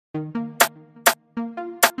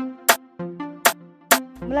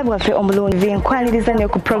Omulabu waffe omulungi nkwaniriza nnyo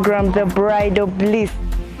ku program The Bridal Bliss.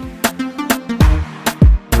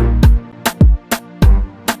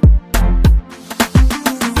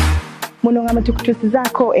 Muno nga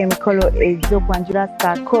mutukutuusizaako emikolo ez'Okwanjula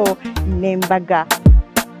ssaako n'embaga.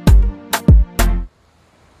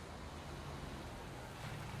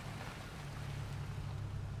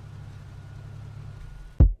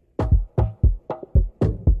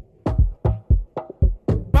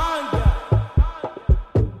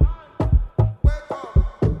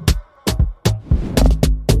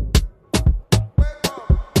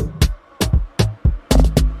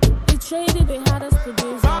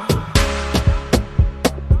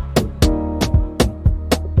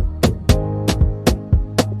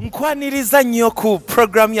 Nkwaniriza nnyo ku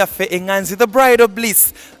program yaffe enganzi The Bridal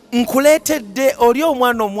Bliss. Nkuleetedde oli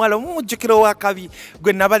omwana omuwala omumujjukiro w'akabi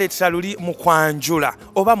gwe nabaleetera luli mu kwanjula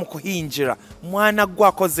oba mu kuhinjira. Mwana gwe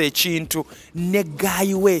akoze ekintu ne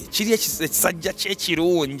gaayi we kiri ekisajja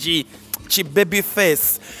ky'ekirungi ki baby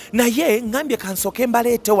face. Naye ngambye kansooke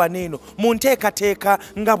mbaleete waneeno mu nteekateeka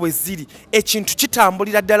nga bwe ziri. Ekintu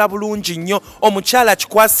kitambulira ddala bulungi nnyo, omukyala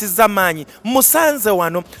kikwasizza maanyi. Musanze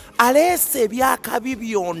wano aleese ebyakabi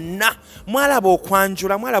byonna. Mwalaba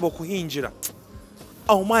okwanjula, mwalaba okuhinjira.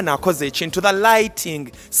 Omwana akoze ekintu, the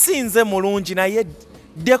lighting sinze mulungi naye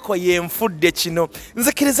deko yenfudde kino.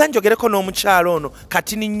 Nzikiriza njogereko n'omukyalo ono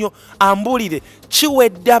kati nnyo ambulire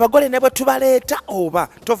kiwedde abagole ne bwe tubaleeta oba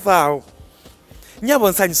tovaawo. Nyabo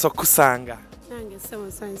nsanyusa okusanga. Nange sebo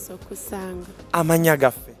nsanyusa okusanga. Amanya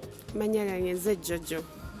gaffe. Manya gange nze Jojo.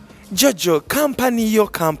 Jojo, company yo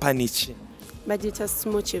company ki? Bagita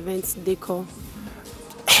Smooch Events Deco.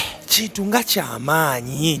 Kintu nga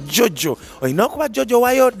kyamaanyi. Jojo, olina okuba Jojo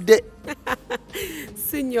wayodde.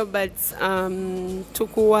 Senior, but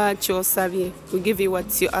tukuwa kyosabye. We give you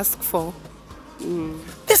what you ask for.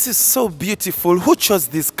 This is so beautiful. Who chose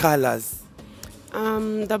these colors?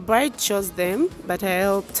 The bride chose them, but I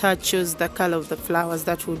helped her choose the color of the flowers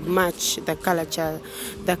that would match the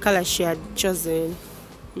color she had chosen.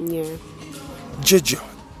 Yeah. Jojo,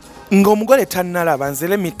 ng'omugole tannalaba nze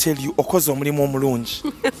let me tell you okoze omulimu omulungi.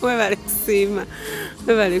 Webale kusiima.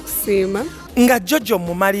 Webale kusiima. Nga Jojo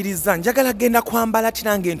mumaliriza njagala genda kwambala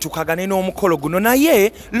tinange ntukagane n'omukolo guno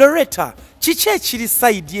naye Loretta kiki ekiri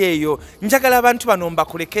side eyo njagala abantu bano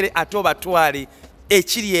mbakulekere ate obatwale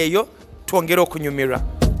ekiri eyo twongere okunyumirwa.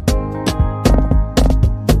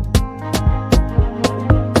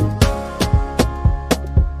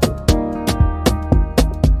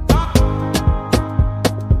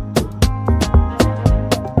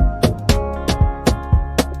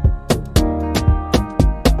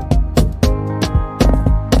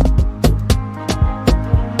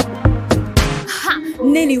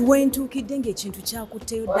 Nelly wentukidde ng'ekintu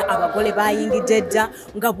kyakutte dda abagole bayingidde dda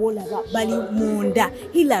nga bw'olaba bali munda.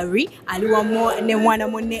 Hillary ali wamu ne mwana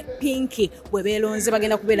munne Pinkie bwe beelonze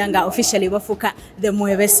bagenda kubeera nga officially bafuuka the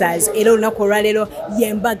Mwebesas. Era olunaku olwaleero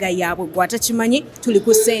y'embaga yaabwe gw'atakimanyi tuli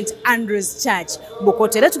ku St. Andrew's Church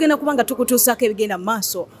Bukoto. Era tugenda kuba nga tukutuusaako ebigenda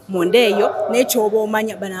maaso munda eyo n'ekyoba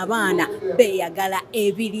omanya bano abaana beeyagala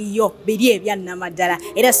ebiriyo biri ebyannamaddala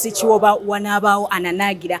era si kiwoba wanaabaawo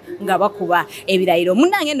ananaagira nga bakuba ebirayiro.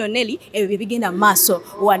 Munange no Nelly ebyo bigenda maaso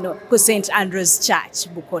wano ku St. Andrew's Church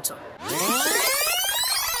Bukoto.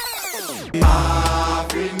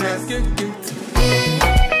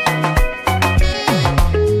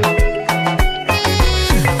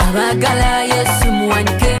 Abagala Yesu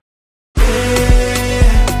muwanike.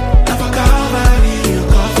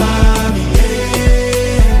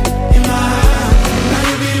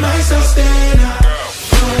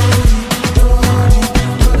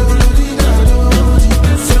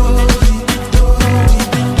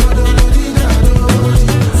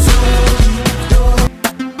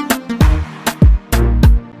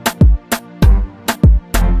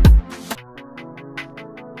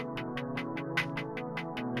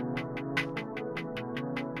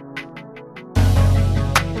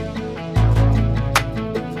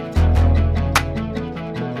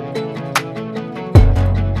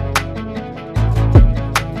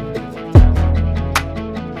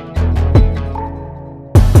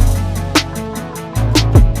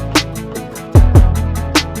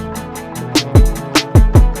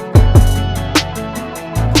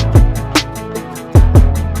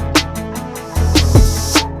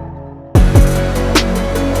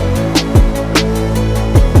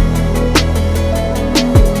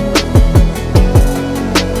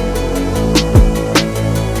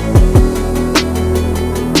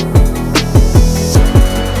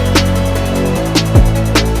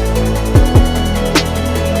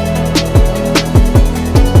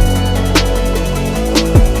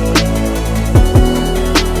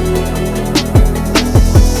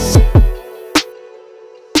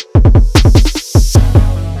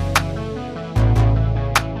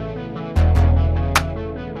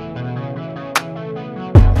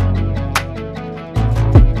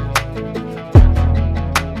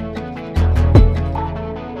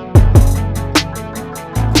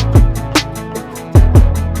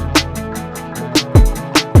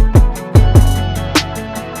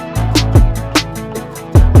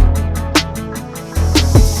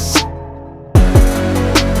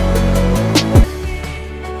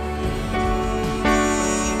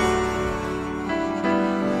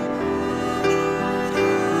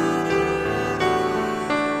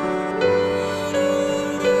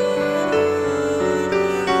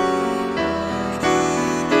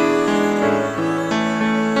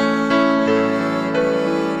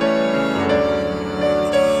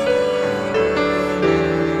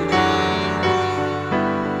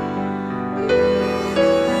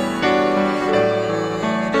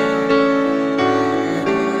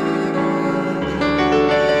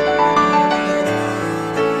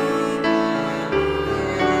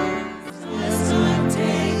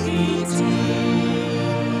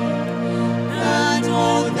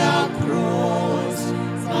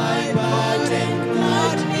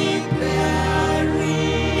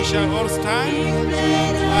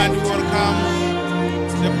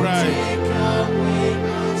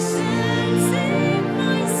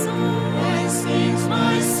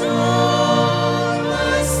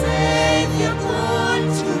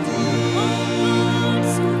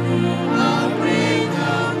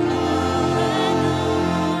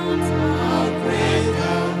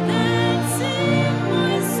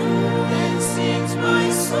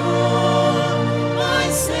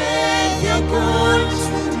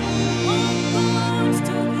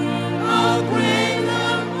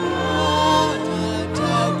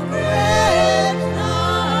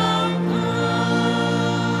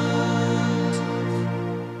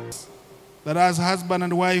 as husband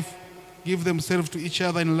and wife give themselves to each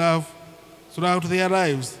other in love throughout their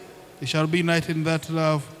lives, they shall be united in that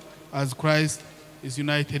love as Christ is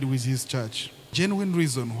united with his church. Genuine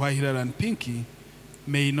reason why Hillary and Pinkie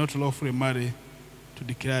may not lawfully marry, to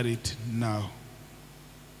declare it now.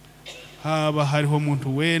 Haba hariho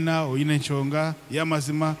muntu wena oyine nshonga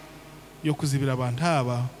y'amazima yo kuzibira abantu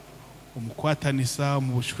aba omukwatanisa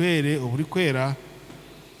mu bushwere oburi kwera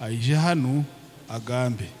aije hanu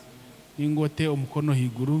agambe ingote omukono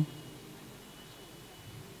higuru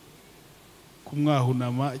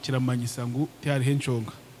kumwahunama kiramanyisa ngu tyariho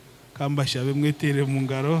nshonga kamba shabe mwetere mu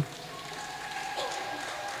ngaro.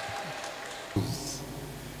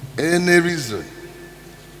 Any reason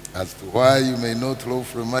as to why you may not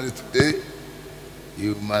lawfully marry today,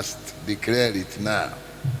 you must declare it now.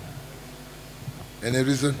 Any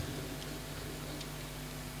reason?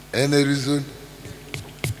 Any reason?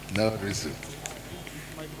 No reason.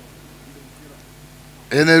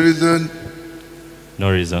 Any reason?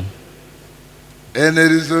 No reason. Any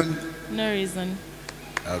reason? No reason.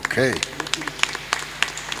 Okay.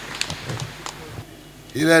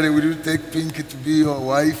 Hillary, will you take Pinkie to be your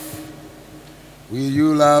wife? Will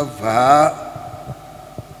you love her,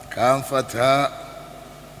 comfort her,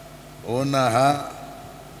 honor her,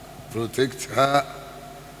 protect her,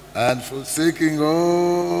 and forsaking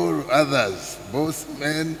all others, both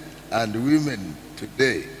men and women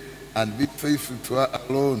today, and be faithful to her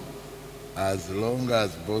alone as long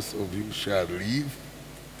as both of you shall live?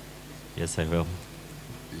 Yes, I will.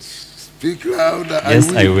 Speak louder.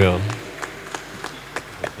 Yes, I will.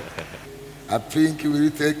 I think will you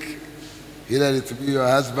take Hillary to be your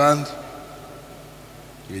husband?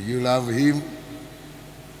 Will you love him,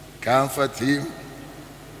 comfort him,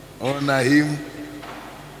 honor him,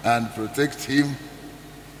 and protect him,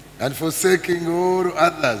 and forsaking all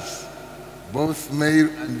others, both male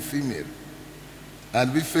and female,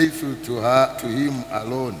 and be faithful to her, to him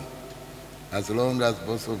alone, as long as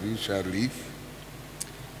both of you shall live?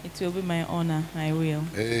 It will be my honor, I will.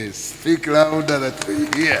 Hey, speak louder that we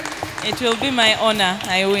hear. It will be my honor,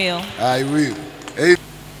 I will. I will. Hey.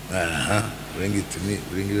 Bring it to me.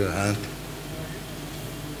 Bring your hand.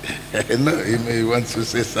 No, he may want to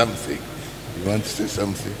say something. You want to say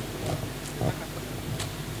something?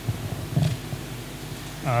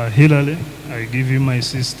 Hillary, I give you my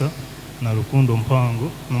sister, na rukundo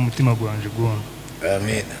mpango, n'umutima gwanje gwona.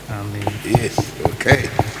 Amen. Amen. Yes, okay.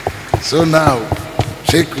 So now,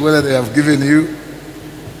 check whether they have given you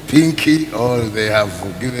Pinkie or they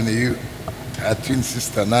have given you her twin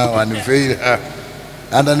sister now, and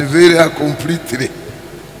unveil her completely.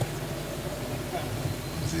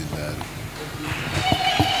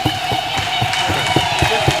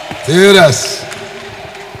 Tell us.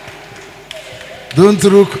 Don't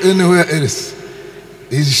look anywhere else.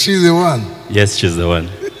 Is she the one? Yes, she's the one.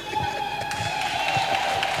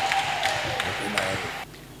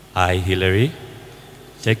 I, Hillary,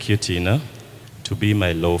 take you, Tina, to be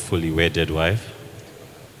my lawfully wedded wife,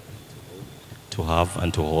 to have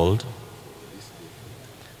and to hold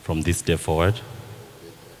from this day forward,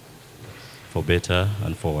 for better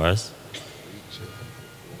and for worse,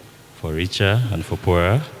 for richer and for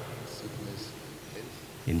poorer,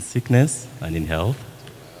 in sickness and in health,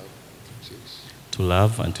 to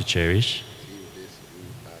love and to cherish,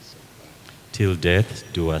 till death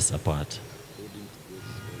do us apart.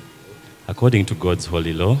 According to God's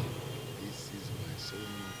holy law,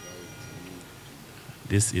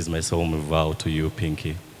 this is my solemn vow to you,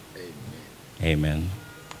 Pinkie. Amen.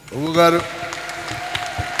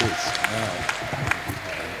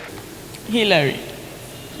 Hillary,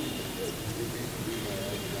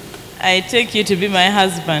 I take you to be my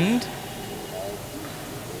husband,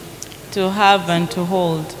 to have and to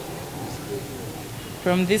hold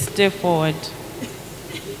from this day forward,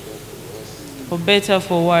 for better,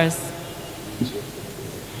 for worse,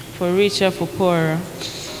 for richer, for poorer,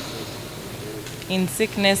 in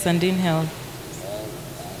sickness and in health,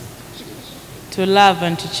 to love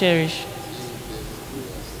and to cherish,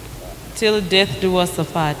 till death do us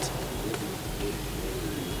apart,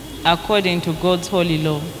 according to God's holy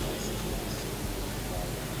law.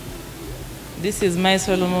 This is my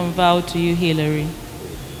solemn vow to you, Hillary.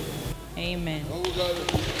 Amen.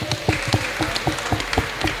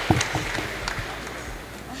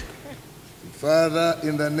 Father,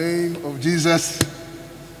 in the name of Jesus,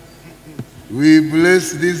 we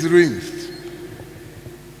bless these rings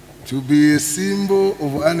to be a symbol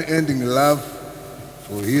of unending love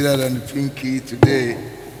for Hillary and Pinkie today,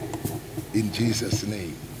 in Jesus'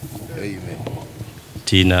 name. Amen.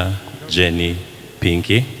 Tina, Jenny,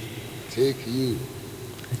 Pinkie, Take you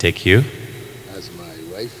I take you as my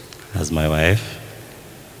wife, as my wife,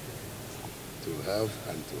 to have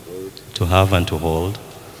and to hold to have and to hold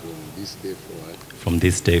from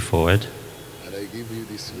this day forward. And I give you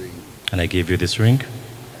this ring. And I give you this ring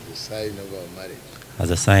As a sign of our marriage. as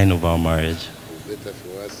a sign of our marriage. For better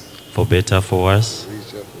for us. For better for us.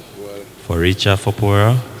 Richer for poorer. For richer for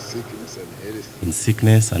poorer. Sickness and health. In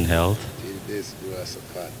sickness and health. Till death do us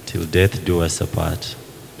apart. Till death do us apart.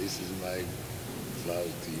 This is my vow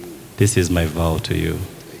to you. This is my vow to you.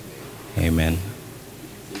 Amen.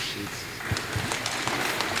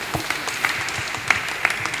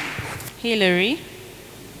 Hillary,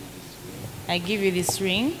 I give you this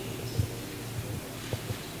ring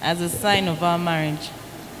as a sign of our marriage.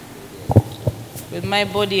 With my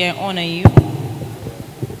body, I honor you.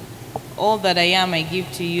 All that I am, I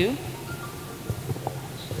give to you.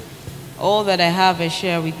 All that I have, I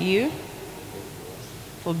share with you.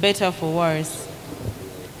 For better, for worse.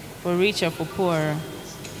 For richer, for poorer.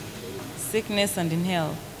 Sickness and in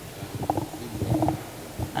health.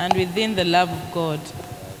 And within the love of God,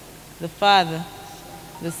 the Father,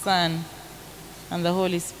 the Son, and the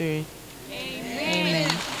Holy Spirit. Amen.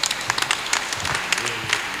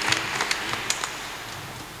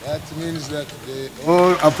 That means that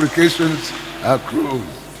all applications are closed.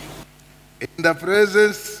 In the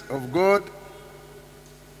presence of God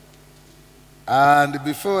and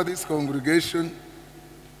before this congregation,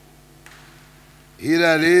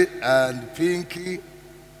 Hillary and Pinkie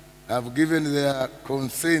have given their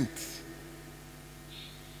consent.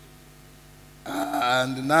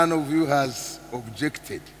 And none of you has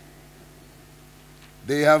objected.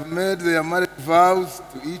 They have made their marriage vows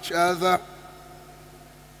to each other,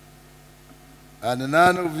 and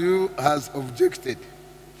none of you has objected.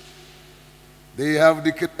 They have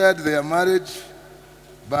declared their marriage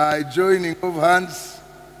by joining of hands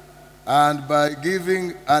and by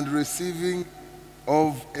giving and receiving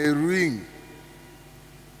of a ring,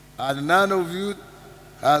 and none of you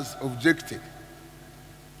has objected.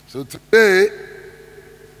 So today,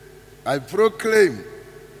 I proclaim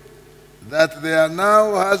that they are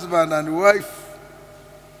now husband and wife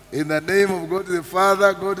in the name of God the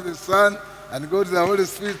Father, God the Son, and God the Holy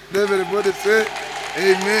Spirit. Everybody say,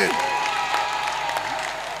 Amen.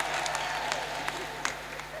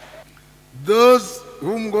 Those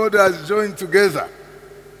whom God has joined together,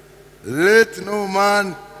 let no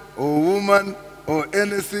man or woman or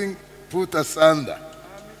anything put asunder.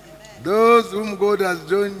 Those whom God has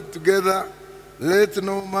joined together, let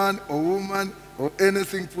no man or woman or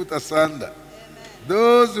anything put asunder.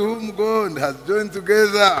 Those whom God has joined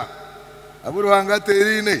together, aburuhanga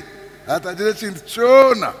terine, atagire kintu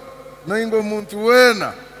kyona noinga omuntu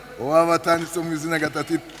weena owabatandise mu izina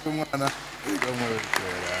gatatitu omwana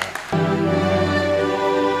egamwekera.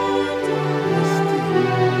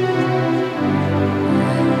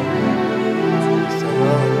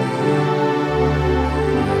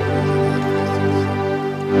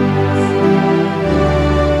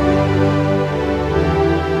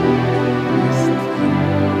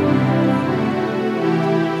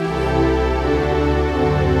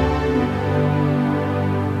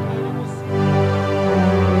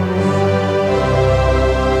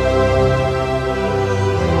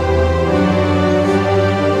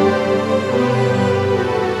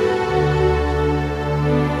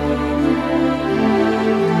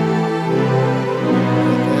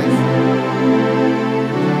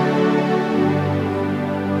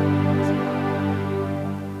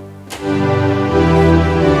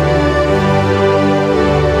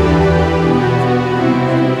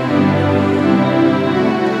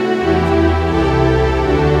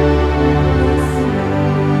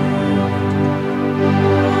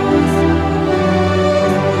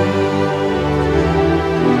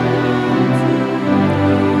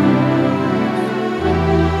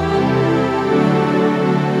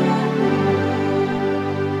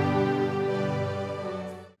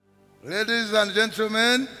 Ladies and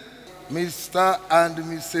gentlemen, Mr. and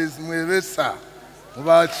Mrs. Mwevesa,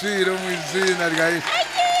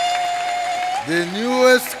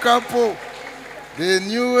 the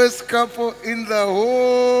newest couple in the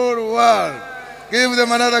whole world. Give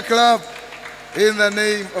them another clap in the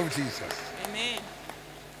name of Jesus. Amen.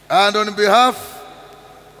 And on behalf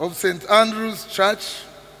of St. Andrew's Church,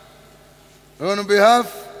 on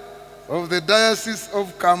behalf of the Diocese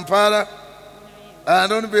of Kampala,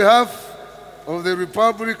 and on behalf of the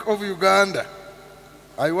Republic of Uganda,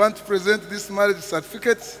 I want to present this marriage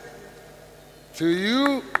certificate to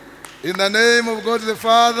you in the name of God the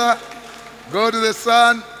Father, God the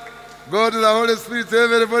Son, God the Holy Spirit.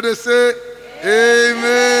 Everybody say,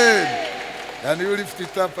 Amen. And you lift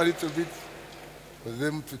it up a little bit for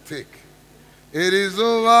them to take.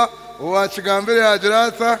 Erizoba owakigambire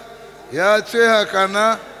yagirata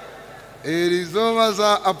yakyehakana erizoba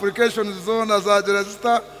za applications zona zagira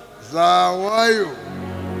zita zawayo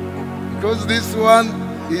because this one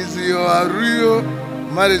is your real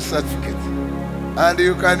marriage certificate and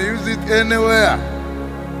you can use it anywhere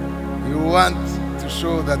you want to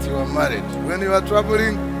show that you are married. When you are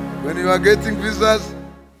traveling, when you are getting visas,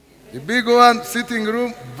 the big one, sitting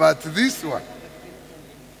room, but this one,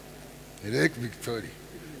 Lake Victoria.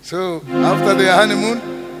 So after the honeymoon,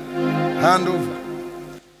 hand over.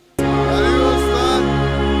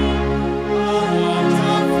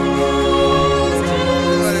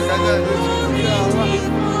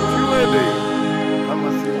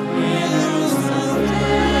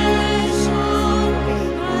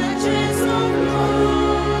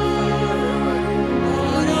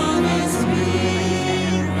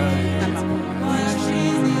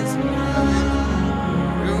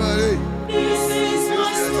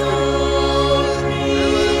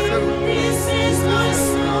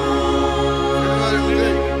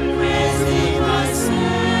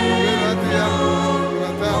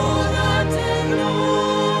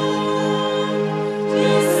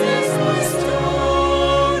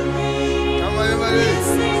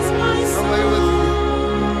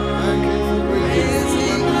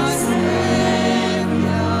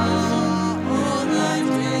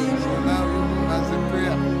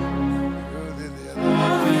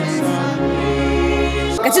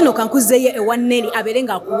 Katino kankuzeeye ewa Nelly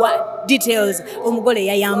aberenga akuwa details omugole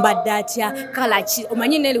yayambadde atya kalachi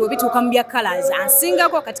omanyi Nelly webituuka mu bya colors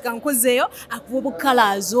ansingako katika nkuzeeyo akuwa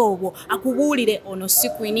colors obwo akubuulire ono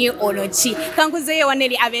sikwini ono ki kankuzeeye ewa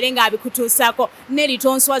Nelly aberenga abikutuusako Nelly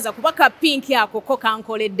tonswaza kubaka Pinkie ako ko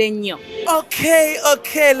kankoledde nnyo.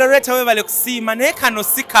 Okay Loretta webale kusiima naye kano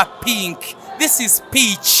sika pink, this is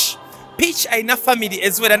peach. Peach aina family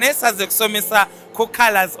ezwera naye saze kusomesa ku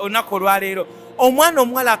colors onako olwaleero. Omwana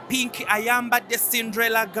omuwala Pinkie ayambadde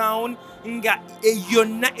Cinderella gown nga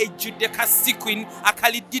yonna ejjudde ka sequin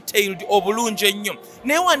akali detailed obulungi ennyo.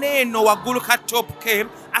 Naye wano eno waggulu ka top ke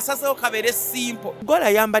asazeewo kabeere simple. Gola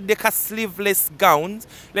ayambadde ka sleeveless gowns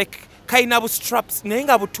like kayina bu straps naye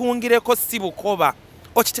nga butungireko si bukoba.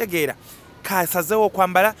 Okitegeera kasazeewo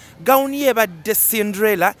okwambala gown ye ebadde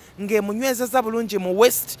Cinderella ng'emunywezeza bulungi mu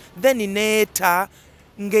west then neeta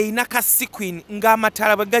ng'eyina ka sequin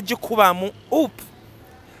ng'amataala bwe gagikubamu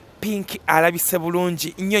Pinkie alabise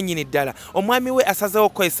bulungi nnyo nnyini ddala. Omwami we asazeewo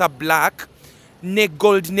okukozesa black ne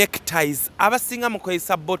gold neckties abasinga mu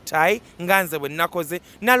kozesa botai nga nze bwe nakoze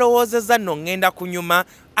nalowoozezza nno ŋŋenda kunyuma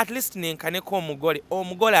at least nenkaneko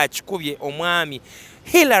omugole akikubye omwami.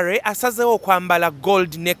 Hillary asazeewo okwambala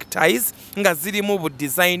gold neckties nga zirimu bu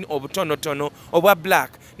design obutonotono obwa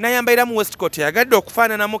black nayambaliramu westcoat yagadde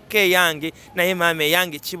okufaananamu yange naye maama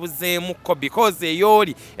eyange kibuzeemukko because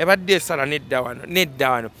eyooli ebadde esala nedda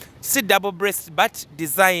wano si double breast but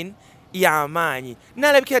design y'amaanyi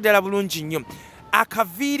nalabikira ddala bulungi nnyo.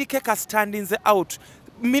 Akaviiri ke kastandinze out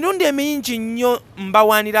mirundi emingi nnyo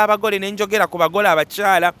mbawaanira abagole nenjogera ku bagole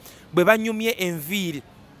abakyala bwe banyumye enviiri.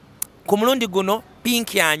 Ku mulundi guno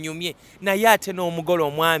Pinkie anyumye naye ate n'omugole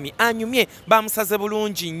omwami anyumye bamusaze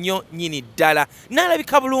bulungi nnyo nnyini ddala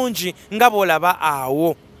n'alabika bulungi nga bw'olaba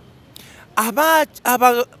awo.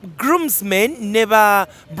 Aba groomsmen ne ba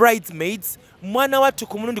bridesmaids mwana wattu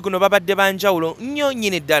ku mulundi guno babadde banjawulo nnyo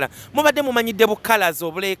nnyini ddala. Mubadde mumanyidde bu colors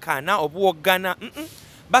obuleekaana obuwoggana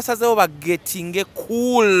basazeewo bagetinge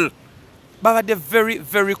cool babadde very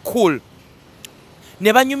very cool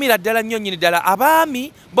ne banyumira ddala nnyo nnyini ddala.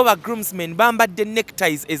 Abaami bo ba groomsmen bambadde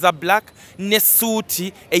neckties eza black ne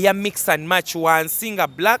suuti eya mix and match wansi nga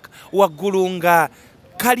black waggulu nga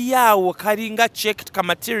kali awo kalinga checked ka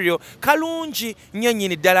material kalungi nnyo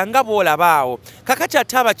nnyini ddala nga bw'olaba awo. Kakati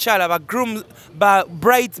ate abakyala ba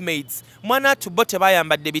bridesmaids mwana tubo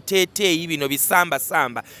tebayambadde biteeteeyi bino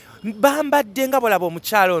bisambasamba bambadde nga bw'olaba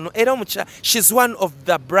omukyala ono era she's one of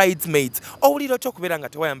the bridesmaids. Owulira otya okubeera nga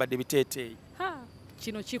tewayambadde biteeteeyi?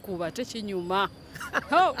 Kino kikuba tekinyuma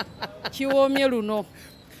kiwoomye luno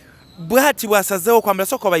bw'ati bw'asazeewo okwambala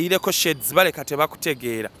sooka obayireko shades baleka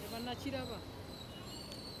tebakutegeera.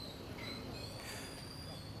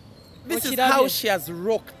 This is how she has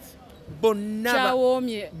rocked bonna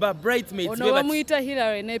ba bridesmaids ono bamuyita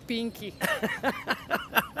Hillary ne Pinkie.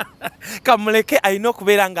 Kamuleke alina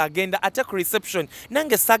okubeera ng'agenda ate ku reception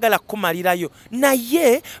nange saagala kumalirayo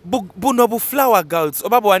naye buno bu flower girls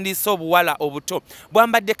oba bwandiise obuwala obuto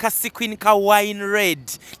bwambadde ka sequin ka wine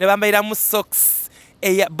red ne bambaliramu socks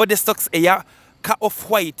body socks eya ka off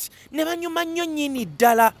white ne banyuma nnyo nnyini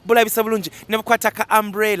ddala bulabisa bulungi ne bukwata ka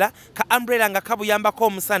umbrella nga kabuyambako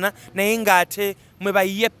omusana naye ng'ate mwe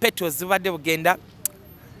bayiye petals zibadde bugenda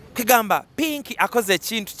kigamba Pinkie akoze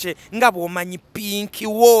ekintu kye nga bw'omanyi Pinkie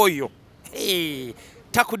wooyo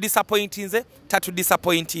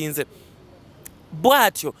tatudisappointinze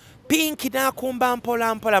bw'atyo Pinkie n'akumba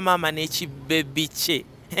mpola mpola maama n'ekibbebi kye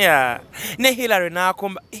ne Hillary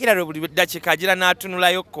n'akumba Hillary buli dakiika agira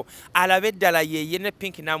n'atunulayo alabe eddala yeye ne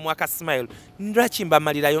Pinkie n'amuwaka smile lwaki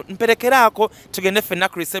mbamalirayo mperekeraako tugende ffenna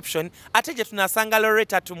ku reception ate gye tunasanga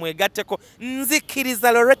Loretta tumwegatteko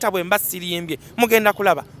nzikiriza Loretta bwe mba sirimbye mugenda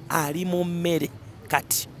kulaba ali mu mmere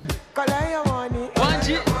kati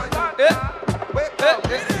Wanji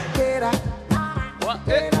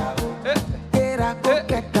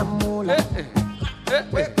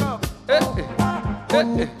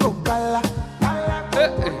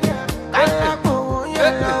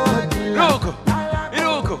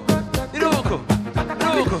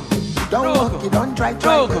Don't walk, you don't try. You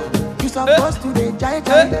supposed to be jai.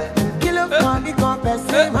 Kill a funny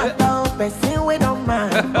person, my dog, person we don't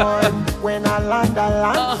mind. When I land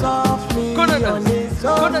softly on this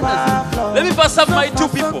sofa floor. Let me pass up my two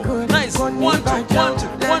people. Nice. 1, 2, 1, 2,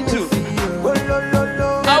 1, 2.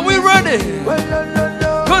 Are we ready?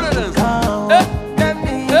 Confidence.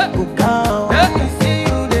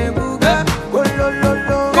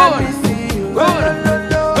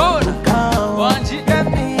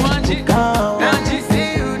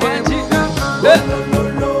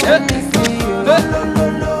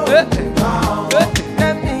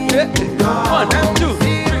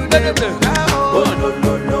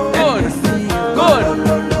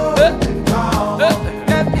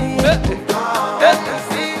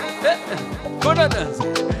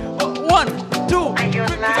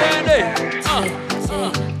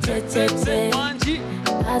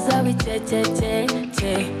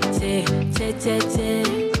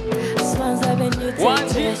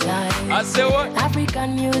 I say what?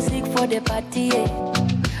 African music for the party.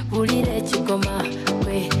 Bully the chikoma,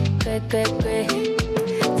 kwe.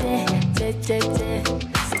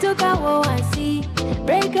 Stuka wo and see.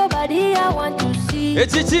 Break your body, I want to see. Hey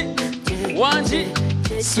Chichi, Wanji,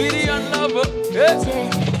 sweetie and lover.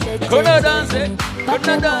 Kona dance,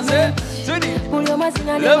 sweetie, lover,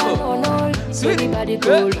 sweetie,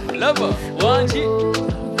 lover, Wanji.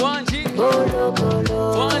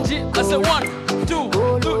 I say 1, 2,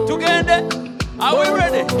 together. Are we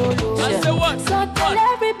ready? I say 1,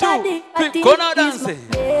 2, Kona dance.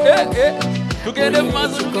 Together,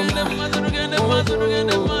 muscle.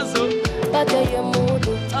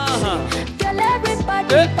 Tell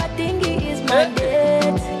everybody, Patingi is my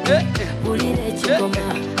date. Bully the chikoma.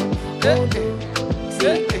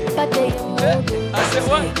 I say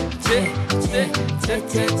 1,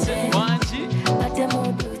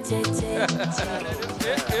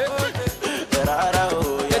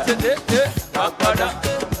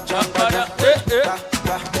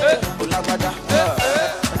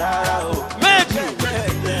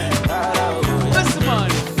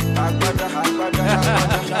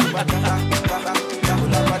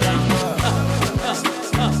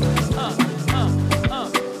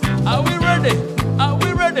 Are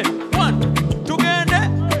we ready? 1, together.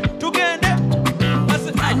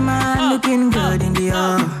 Bad man looking good in the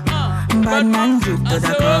air. Bad man drip to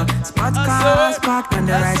the car. Spot cars parked on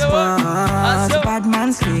the right spot. Bad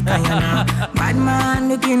man slick and you know. Bad man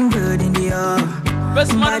looking good in the air.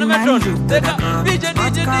 Best man in the metro. Take a DJ.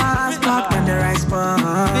 Cars parked on the right spot.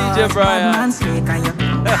 DJ Brian. Bad man slick and you.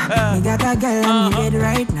 Me got a girl on me bed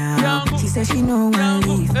right now. She says she no one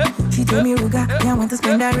leave. She told me, Ruga, I want to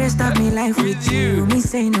spend the rest of my life with you. Me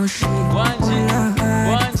say no shit.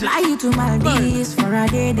 Fly you to Maldives for a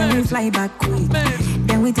day, then we fly back quick.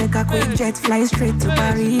 Then we take a quick jet, fly straight to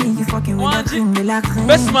Paris. You fucking with a cream de la crème.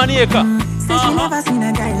 Best man here. Say she never seen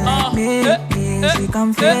a guy like me. She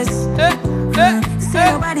confess. Say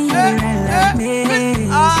nobody here like me. She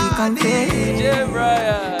confess.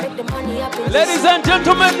 Ladies and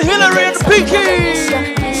gentlemen, Hillary and Pinkie.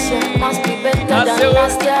 Must be better than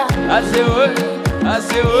last year. I say what?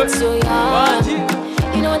 It's so young.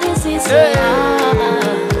 You know this is so young.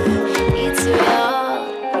 It's so young.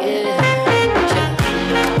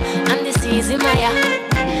 Yeah. And this is Maya.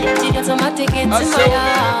 She got automatic into Maya.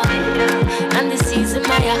 And this is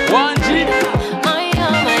Maya. Maya.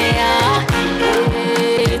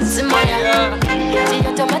 It's Maya. She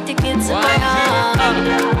got automatic into Maya.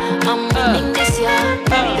 I'm winning this year.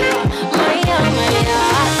 Maya.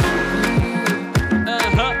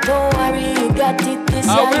 Don't worry, you got it this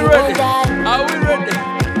year. Are we ready?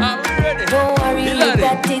 Don't worry, you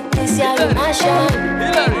got it this year. You mash up.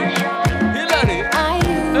 Hillary.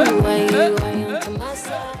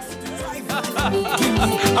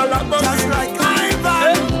 Just like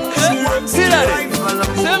Ivan, she wants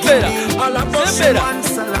to drive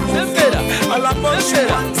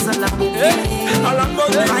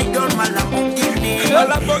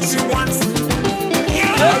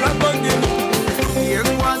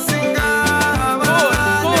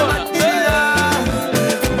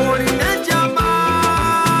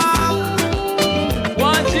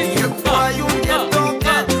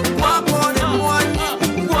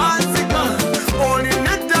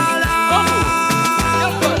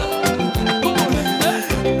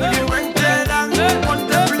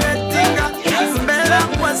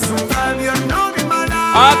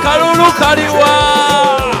Akalulu kariwa.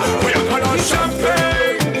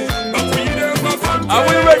 Are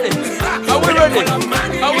we ready? Are we ready?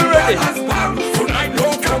 Are we ready?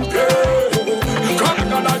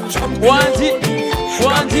 Wanji,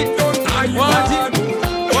 wanji, wanji,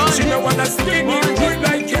 wanji,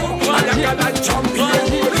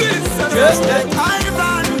 just like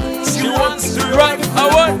Ivan, she wants to run. I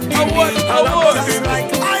want. Just like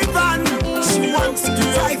Ivan, she wants to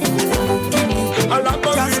drive.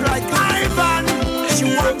 Just like Ivan, she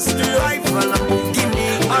wants to drive a Lamborghini.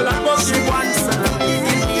 She wants a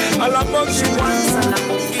Lamborghini. She wants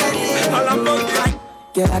a Lamborghini.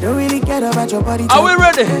 Yeah, I don't really care about your body. Are we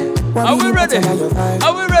ready? Are we ready?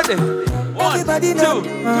 Are we ready? 1, 2, 3.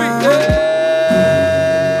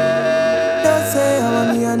 Don't say I want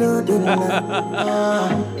me, I know do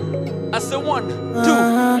I said 1, 2,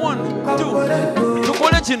 1, 2. Look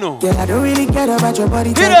what you know. Yeah, I don't really care about your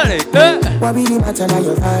body. Get on it. What really matter now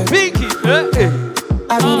your vibe? Pinkie.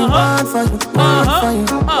 I really want for you,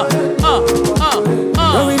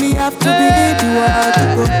 Don't really have to be the one to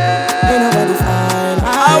go. Ain't nobody fine.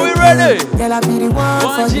 Are we ready? Girl, I be the one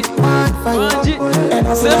for you, And I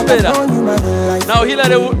feel like I owe you my life. Now he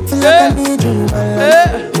let it.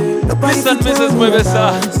 Listen, Mrs. Mwebesa.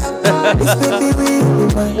 This baby will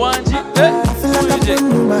be mine. Wanji. I feel like I owe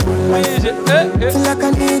you my life. Feel like I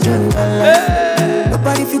need you in my life.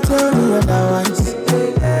 Nobody fit tell me otherwise.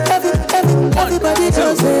 Everybody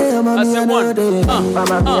just say I'm a man.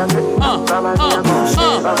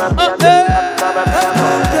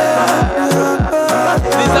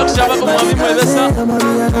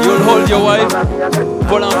 You'll hold your wife.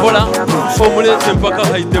 Vola. Formulate mpaka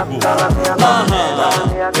haitebu.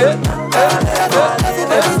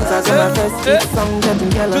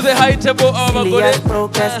 To the high table of a good.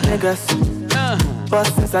 But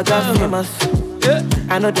since I got famous,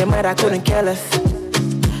 I know they might I couldn't care less.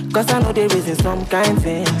 Cause I know there is some kind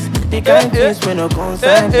things. The kind things when no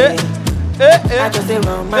concern me. I just say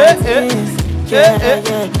wrong my things. Yeah.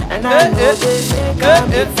 And I know they think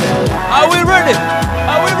I'm Are we ready?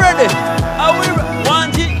 Are we ready? Are we ready?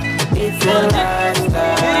 Wanji. It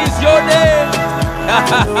is your day.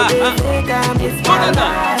 Put it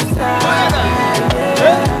down.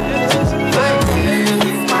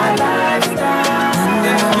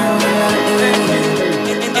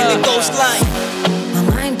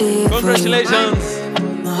 Congratulations.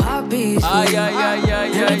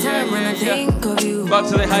 Back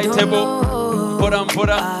to the high table. Put on.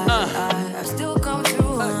 Still come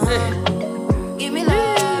through. Give me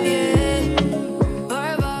love, yeah.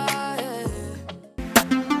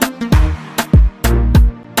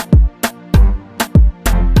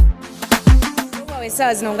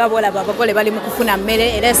 Essaawa zino nga bwolaba abagole bali mu kufuna mmere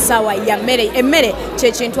era essaawa ya mmere. Emmere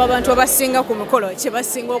kye kintu abantu abasinga ku mukolo kye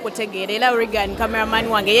basinga okutegeera era Regan cameraman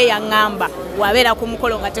wange ye yaŋŋamba wabeera ku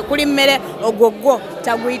mukolo nga tekuli mmere ogwogwo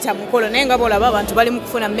taguyita mukolo naye nga bwolaba abantu bali mu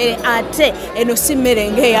kufuna mmere ate eno si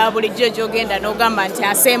mmere ng'eya bulijjo gy'ogenda n'ogamba nti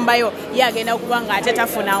asembayo ye agenda kuba nga ate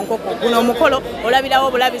tafuna nkoko. Guno omukolo olabirawo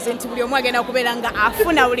obulabizi nti buli omu agenda kubeera nga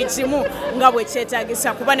afuna buli kimu nga bwe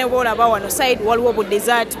kyetaagisa kuba ne bwolaba wano side waliwo bu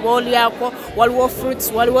dessert bw'olyako waliwo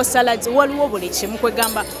fruits waliwo salads waliwo buli kimu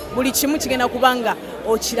kwegamba buli kimu kigenda kubanga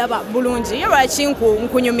okiraba bulungi ye lwaki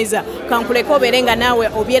nkunyumiza kankuleka obeere nga naawe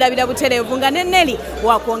obyerabira butereevu nga ne Nelly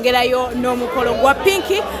wakwongerayo n'omukolo gwa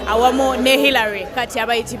Pinkie awamu ne Hillary kati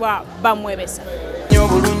abayitibwa bamwebesa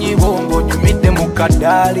obulunyi bwongo nyumidde mu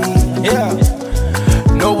kaddaali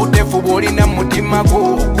n'obuteefu bw'olina mu mutima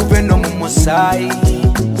gwo okuva eno mu musaayi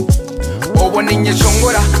obona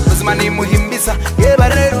ennyesongola mazima nemuhimbisa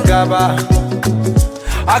yebarerugaba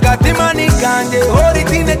agatimani kange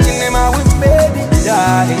olitine kinema wimbedi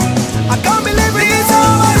die I can't believe it is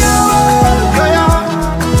over now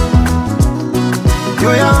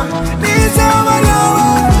yo it's over now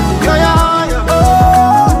yo it's over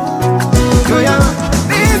now yo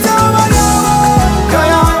it's over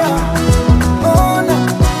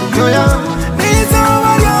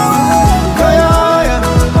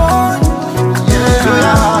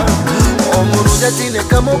now Jatine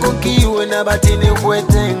kamoko kiwe na batine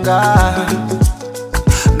kwetenga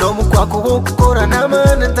No mukwaku okukora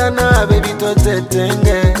namana tana baby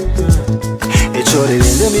totetenge Echore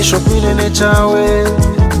lende mishopine ne chawe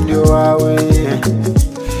ndio wawe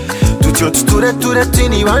Tutyo tuture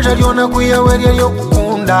tini wanja liona kuyawe lyo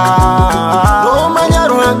kukunda No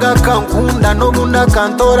manyaruhanga kankunda no munda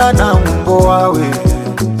kantora na mbo wawe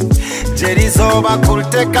Jerizoba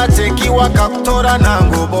kulteka tekiwa kakutora na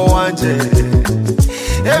ngobo wanje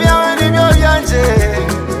Ebyawe nibyo byanje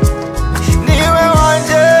Niwe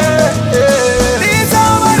wanje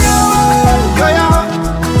Nizoba lyawe Yoya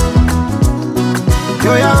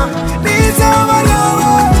Yoya Nizoba lyawe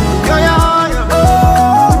Yoya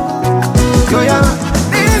Yoya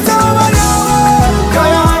Nizoba lyawe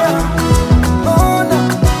Yoya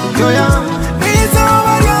Yoya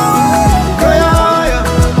Nizoba lyawe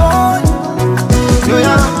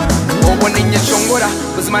Yoya Oboninye chongora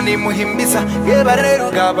Buzima ni muhimbisa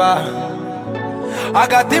Yebarero gaba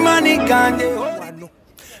Agatimani kanje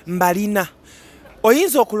Mbalina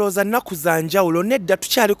oyinza okulooza nnaku za njawulo nedda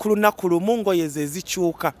tukyali ku lunaku lumu ngoye ze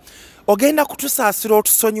zikyuka ogenda kutusaasira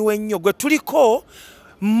otusonyiwa ennyo gwe tuliko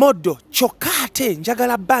modo kyokka ate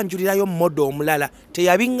njagala banjulirayo modo omulala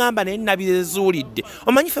teyabiŋŋamba naye nabizuulidde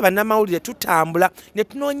omanyi ffe bannamawulire tutambula ne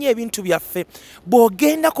tunoonya ebintu byaffe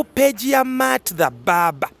bw'ogenda ku peegi ya Matt the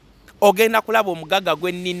Barber ogenda kulaba omugaga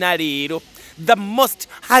gwe nnina leero the most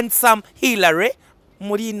handsome Hillary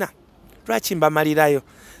mulina lwaki mbamalirayo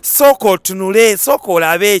sooka otunule sooka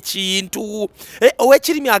olabe ekintu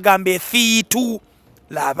ow'ekirimi agamba efiitu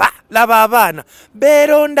laba abaana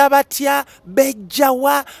beeronda batya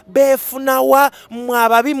bejjawa beefunawa mwe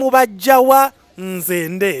ababi mubajjawa nze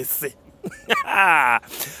ndeese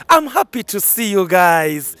I'm happy to see you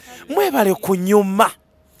guys mwebale kunyuma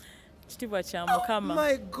kitibwa kya mukama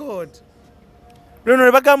my god luno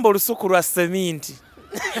ne bagamba olusuku lwa seminti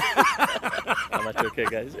Amatoke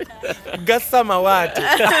guys. Gasamawati.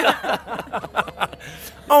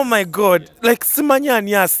 Oh my god. Like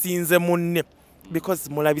simanyani asinze munne. Because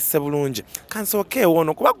mulabise bulungi. Kansooke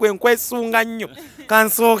wono kuba gwe nkwesunga nnyo.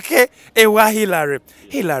 Kansooke ewa Hillary.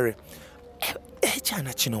 Hillary.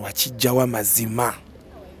 Ekyana kino wakijjawa mazima.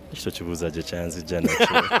 Ekyo kibuuza gye kyanzijja nakyo.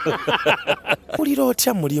 Ulira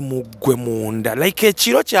otya mulimu gwe munda. Like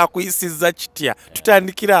ekiro kyakuyisizza kitya.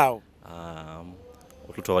 Tutandikiraawo.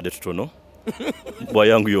 Tutwabadde tutono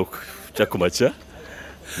bwayangu yok kyakumakya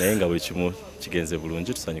naye nga bwe kimu kigenze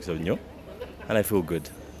bulungi tusanyukisa nnyo and I feel good.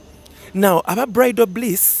 Now aba Bridal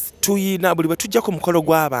Bliss tuyina buli bwe tujja ku mukolo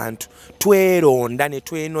gw'abantu tweronda ne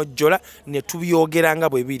twenojjola ne tubyogera nga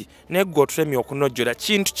bwe biri naye gwe otulemye okunojjola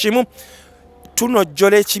kintu kimu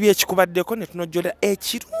tunojjola ekibi ekikubaddeko ne tunojjola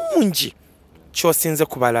ekirungi ky'osinze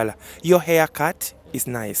ku balala. Your haircut is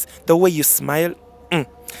nice, the way you smile.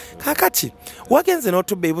 Kakati wagenze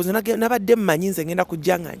n'otubba ebibuuzo nabadde mmanyi nze ngenda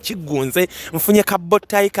kujja nga nkigunze nfunye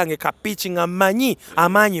kabotayi kange kapiiki nga mmanyi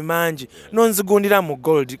amaanyi mangi nonzigundira mu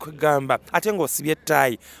gold kwegamba ate ng'osibye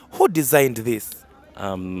ettayi. Who designed this?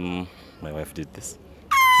 My wife did this.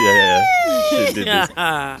 Yeah. She did this.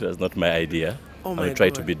 It was not my idea. Oh my I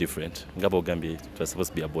tried God. to be different. Ngabo Gambi, it was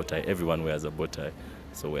supposed to be a bow tie. Everyone wears a bow tie,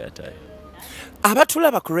 so wear a tie.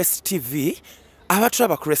 Abatulaba ku Rest TV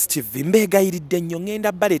abatulaba ku Rest TV mbeegayiridde nnyo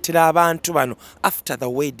ngenda baleetera abantu bano after the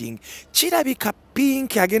wedding kirabika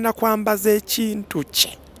Pinkie agenda kwambaza ekintu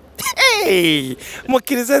kye. Hey!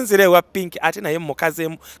 Mukkirize nzire ewa Pinkie ate naye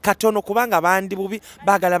mukazeemu katono kubanga bandi bubi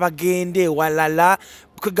baagala bagende ewalala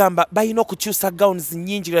kugamba balina okukyusa gowns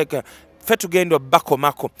nnyingi like ffe tugenda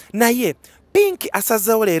bakomako naye Pinkie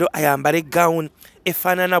asazeewo leero ayambale gown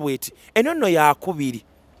efaanana bweti eno nno yakubiri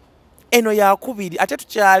ate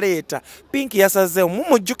tukyaleeta Pinkie yasazeewo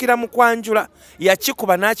mumujjukira mu Okwanjula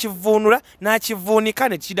yakikuba n'akivuunula n'akivuunika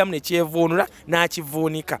ne kiddamu ne kyevuunula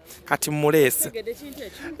n'akivuunika kati muleese.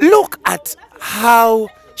 Look at how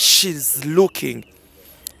she's looking.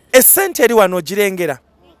 Essente eri wano ogirengera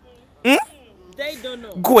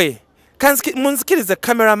gwe munzikirize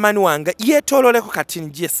cameraman wange yeetoolooleko kati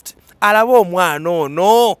just alabe omwana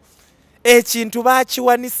ono ekintu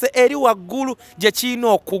baakiwanise eri waggulu gye kirina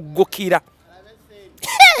okuggukira.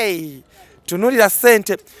 Hey! Tunulira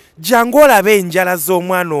ssente jangu olabe enjala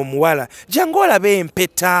z'omwana omuwala jangu olabe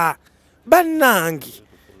empeta bannange.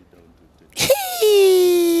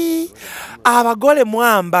 Abagole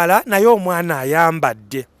mwambala naye omwana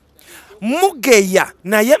ayambadde mugeya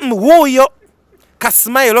naye wuuyo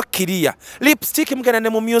kasmayiro kiriya lipstick mugenda ne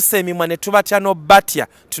mumyusa emimwa ne tubatya n'obatya.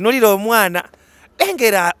 Tunulira omwana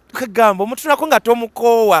engera kagamba omutunako nga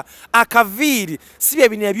tomukoowa akaviiri si bye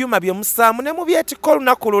bino ebyuma bye musaamu ne mubyetika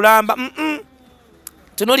olunaku lulamba.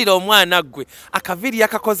 Tunuulira omwana gwe akaviri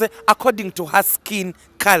yakakoze according to her skin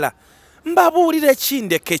color. Mbabuulire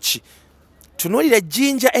kindeke ki. Tunuulira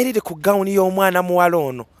ejjinja eriri ku gawuni y'omwana muwala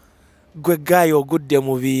ono. Gwe gaayo ogudde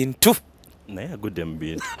mu bintu. Naye agudde mu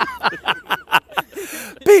bintu.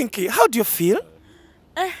 Pinkie, how do you feel?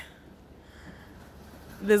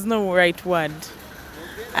 There's no right word.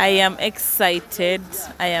 I am excited.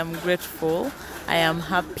 I am grateful. I am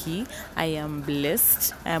happy. I am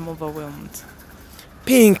blessed. I am overwhelmed.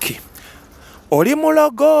 Pinkie, oli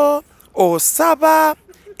mulogo, osaba,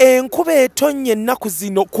 enkuba etonnya ennaku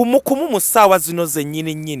zino kumukumu mu ssaawa zino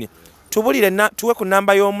zennyini. Tubulire tuwe ku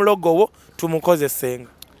namba y'omulogo wo tumukozesenga.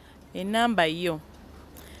 Enamba yo.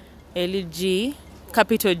 LG,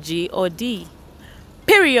 capital G or D.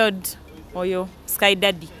 Period. Oyo, Sky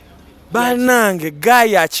Daddy. Banange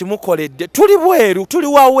gaya akimukoledde. Tuli bweru, tuli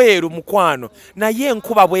waweeru mukwano. Naye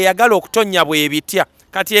enkuba bwe yagala okutonnya bwe bitya.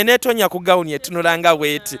 Kati eneetonya ku gawuni etunulanga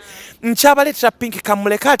bweti. Nkyabaleetera Pinkie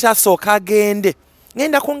kamuleka ate asooka agende.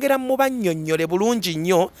 Ngenda kwongera mu bannyonnyole bulungi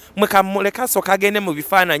nnyo mwe kamuleka asooka agende mu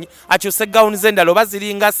bifaananyi akyuse gawuni z'endala oba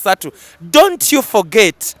ziringa 3. Don't you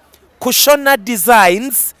forget kushona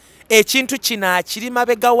designs ekintu kino akiri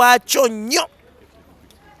mabega waakyo nnyo.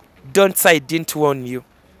 Don't say I didn't warn you.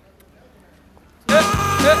 1,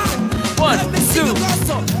 2.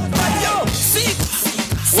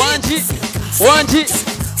 Wanji.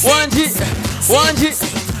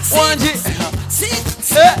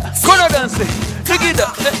 Kono dance.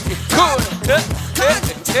 Together.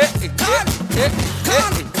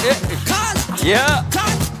 Yeah.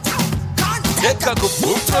 Deka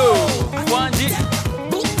kubuto. Wanji.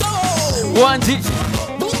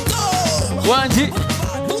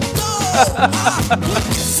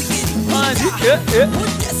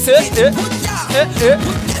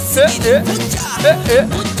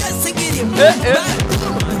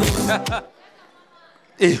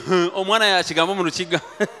 Omwana yakigamba mu lukiga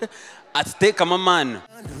atiteeka mamana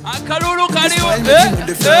akalulu kaliwo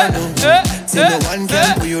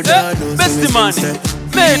best man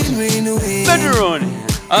bedron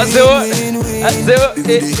asewa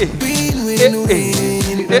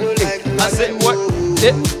What?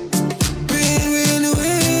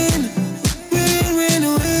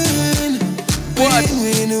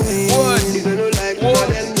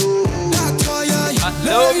 I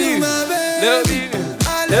love you.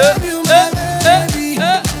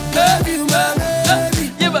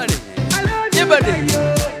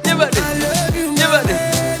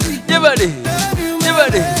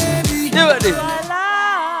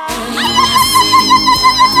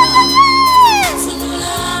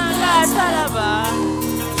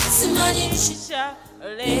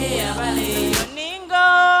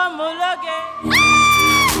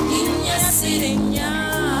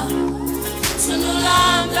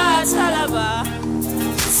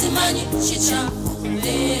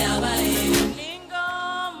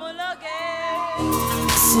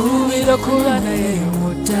 Suwira kulana ye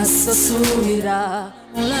mutasa suwira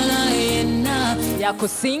mulala yenna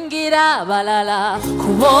yakusingira balala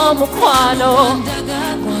kubo mukwano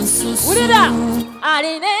Ulira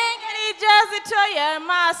aline ngeri jazi toya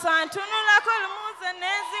masa ntunula ko lumuze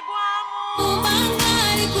nezigwamu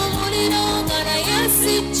Mangari kumuliro ngana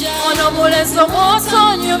yasija Ono mulezo moto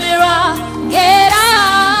nyumira Gera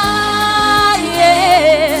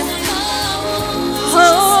yeah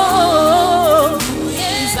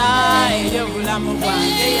Ile bulamu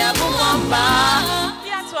bwange yabugamba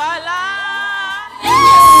yatwala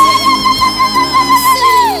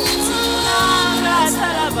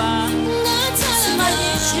Ngatalaba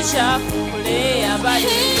simanyishisha kule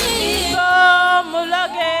abaye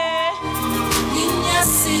muloge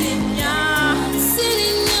Sirinya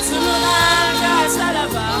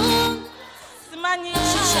Ngatalaba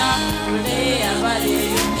simanyishisha kule abaye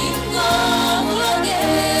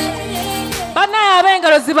Bana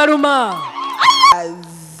yabengalo zibaluma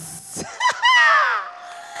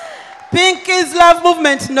Pinkie's Love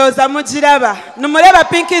Movement noza mugiraba numureba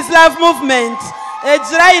Pinkie's Love Movement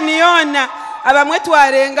ejiraini yona abamwe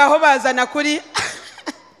twarengaho bazana kuri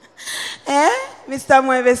Mr.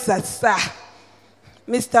 Mwebe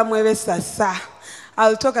Sasa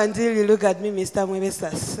I'll talk until you look at me Mr. Mwebe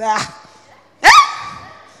Sasa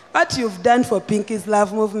What you've done for Pinkie's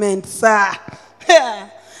Love Movement sir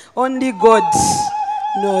Only God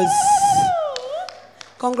knows.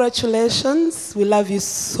 Congratulations. We love you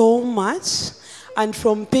so much. And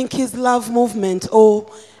from Pinkie's Love Movement,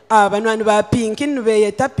 banwanwa Pinkie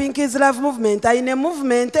nubeyeta Pinkie's Love Movement. Aine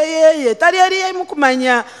movement yeye. Tariari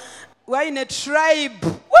mukumanya. We're in a tribe.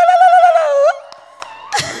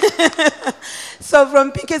 So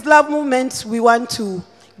from Pinkie's Love Movement, we want to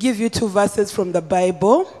give you 2 verses from the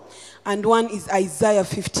Bible, and one is Isaiah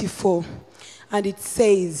 54. And it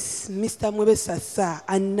says, Mr. Mwebesasa,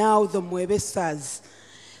 and now the Mwebesas,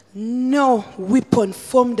 no weapon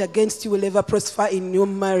formed against you will ever prosper in your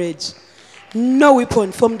marriage. No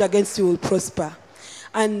weapon formed against you will prosper.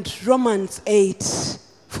 And Romans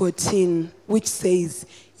 8:14, which says,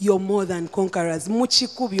 you're more than conquerors.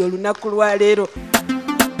 Muchikubi olunaku lwa leero.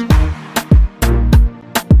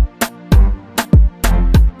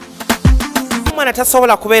 Omwana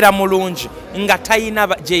tasobola kubeera mulungi nga tayina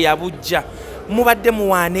gye yabujja. Mubadde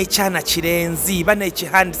muwaana ekyana kirenzi bana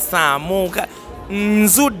ekihandisaamu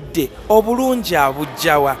nzudde obulungi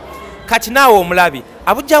abujjawa. Kati naawe omulabi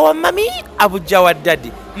abujjawa mami abujjawa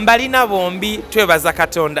daddy. Mbalina bombi twebaza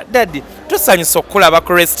Katonda. Daddy tusanyusa okulaba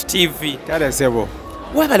ku Rest TV. Kale sebo.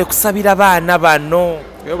 Webale kusabira baana bano.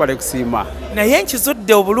 Webale kusiima. Naye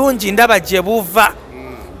nkizudde obulungi ndaba gye buva.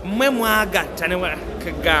 Mmwe mwagatta ne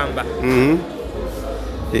kagamba.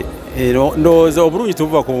 Ndowooza obulungi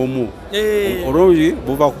tubuva ku omu. Obulungi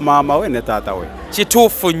buva ku maama we ne taata we.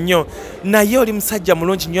 Kituufu nnyo. Naye oli musajja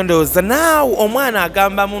mulungi nnyo ndowooza naawe omwana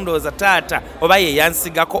agambamu ndowooza taata oba ye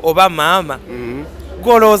yansigako oba maama.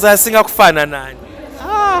 Gw'olowooza asinga kufaanana ani?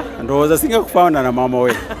 Ndowooza asinga kufaanana maama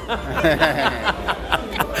we.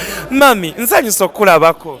 Mami nsanyusa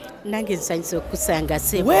okulabako. Nange nsanyusa okusanga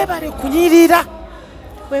sebo. Weebale kunyirira.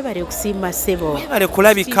 Weebale kusiima sebo. Weebale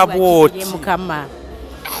kulabika bw'oti.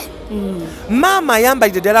 Maama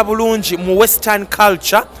ayambalidde ddala bulungi mu western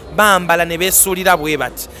culture bambala ne beesuulira bwe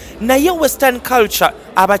bati. Naye western culture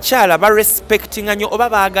abakyala barespectinga nnyo oba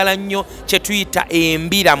baagala nnyo kye tuyita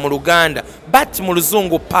embira mu Luganda but mu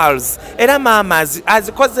Luzungu pearls. Era maama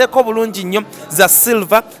azikozeeko bulungi nnyo za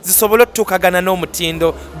silver zisobole otuukagana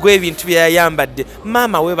n'omutindo gw'ebintu bye yayambadde.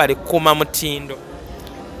 Maama weebale kukuuma mutindo.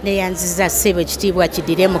 Neyanziza ssebo ekitiibwa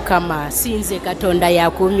kidire Mukama, sinze Katonda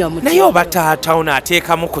yakuumya omutindo. Naye oba taata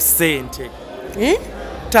onaateekamu ku ssente.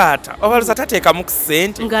 Taata obaluza tateekamu ku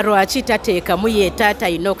ssente. Nga lwaki tateekamu ye taata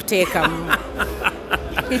alina okuteekamu.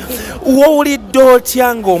 Wowulidde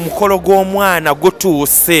otya ng'omukolo gw'omwana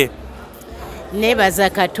gutuuse? Neebaza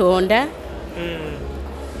Katonda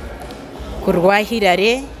ku lwa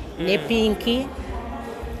Hillary ne Pinkie,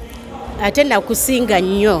 ate nakusinga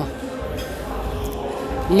nnyo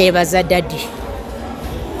neebaza daddy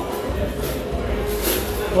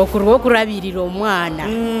okulwa okulabirira omwana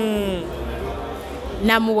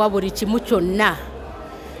namuwa buli kimu kyonna,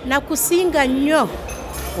 nakusinga nnyo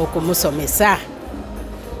okumusomesa.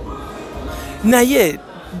 Naye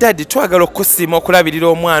daddy twagala okusiima okulabirira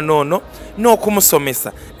omwana ono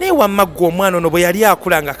n'okumusomesa. Naye wamma ggwe omwana ono bwe yali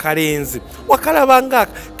akula nga kalenzi wakalabanga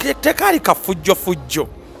tekaali kafujjofujjo.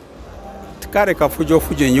 Tekaali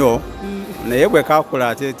kafujjofujjo nnyo. Naye bwe kakula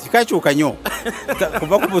ate tikakyuka nnyo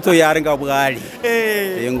kuva ku buto yalinga bwali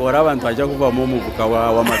ng'olaba nti ajja kuvamu omuvuka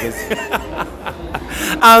w'amagezi.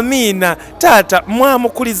 Amiina. Taata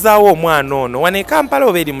mwamukulizaawo omwana ono wano e Kampala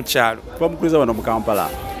oba eri mu kyalo? Twamukuliza wano mu Kampala.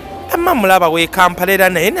 Amma mulaba w'e Kampala era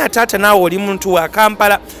naye na taata naawe oli muntu wa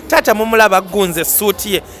Kampala. Taata mumulaba aggunze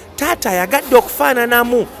essuuti ye. Taata ayagadde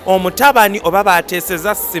okufaananamu omutabani oba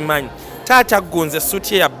baateeseza simanyi. Taata aggunze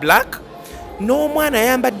essuuti ye ya black n'omwana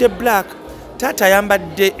ayambadde black. Taata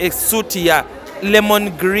ayambadde essuuti ya lemon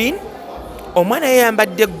green. Omwana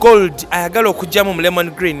yayambadde gold ayagala okugyamu mu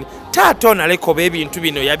lemon green. Taata ono aleka ebintu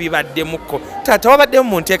bino yabibaddemuko. Taata wabaddemu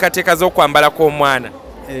mu nteekateeka z'okwambala kw'omwana?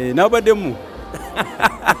 Nabaddemu.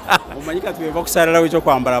 Omanyi kati bwe bakusalirawo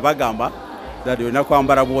ekyokwambala bagamba dadi olina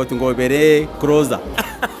kwambala bwoti ng'obeere closer.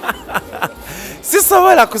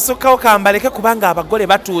 Sisobola kusukkawo kambaleke kubanga abagole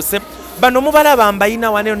batuuse. Bano mubalaba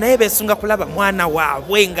mbayina wano naye beesunga kulaba mwana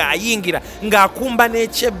waabwe ng'ayingira ng'akumba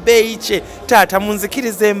n'ekyebbeeyi kye. Taata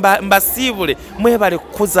munzikirize mbasiibule mwebale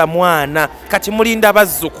kukuza mwana kati mulinda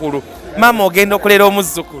bazzukulu. Maama ogenda okulera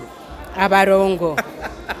omuzzukulu? Abalongo.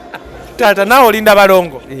 Taata naawe olinda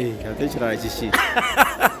balongo? Ate ekirala kiki?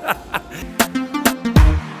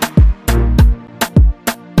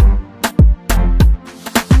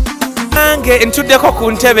 Nange ntuddeko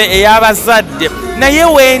ku ntebe ey'abazadde naye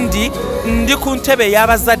wendi ndi ku ntebe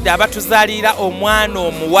ey'abazadde abatuzaalira omwana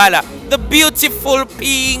omuwala, the beautiful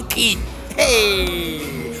Pinkie.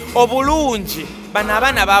 Obulungi bano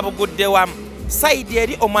abaana babugudde wamu. Saidi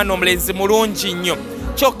eri omwana omulenzi mulungi nnyo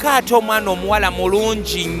kyokka ate omwana omuwala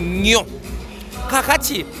mulungi nnyo.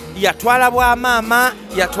 Kakati yatwala bwa maama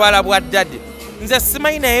yatwala bwa daddy. Nze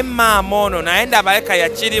simanyi naye maama ono naye ndabaleka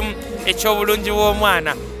yakirimu eky'obulungi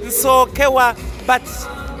bw'omwana. Nsookewa but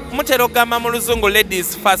mutera ogamba mu Luzungu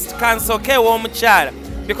ladies first. Kansookewa omukyala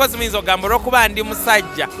because means ogamba olw'okuba ndi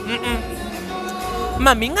musajja.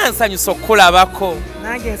 Mami nga nsanyusa okulabako.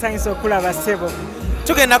 Nange nsanyusa okulaba ssebo.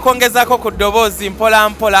 tugenda kwongezaako ku ddoboozi mpola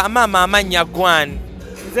mpola. Maama amannya gwani?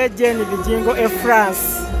 Nze Jane Bijingo e France.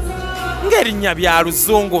 Ng'erinnya bya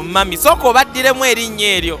luzungu mami, sooka obaddiremu erinnya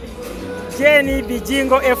eryo. Jane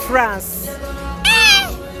Bijingo e France.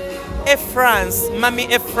 E France, mami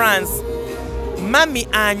e France. Mami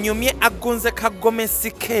anyumye agunze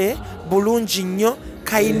kagomesi ke bulungi nnyo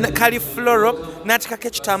kali floro n'atikako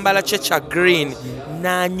ekitambaala kye kya green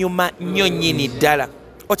n'anyuma nnyo nnyini ddala.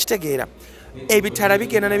 Okitegeera ebitala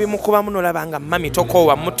bigenda ne bimukubamu n'olaba nga mami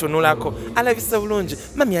tokoowa mutunulako alabise bulungi.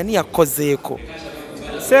 Mami ani yakozeeko?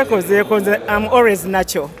 Seekozeeko nze I'm always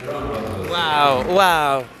natural.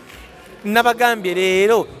 Wow. Nabagambye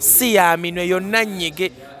leero si ya minwe yonna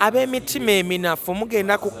nnyige ab'emitima eminafu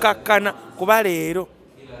mugenda kukakkana kuba leero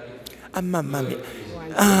mami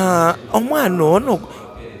omwana ono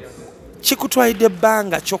kikutwalidde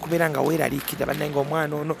ebbanga ky'okubeera nga weeraliikirira bannange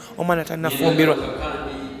omwana ono omwana tannafumbirwa?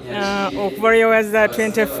 Okuva lweyawaza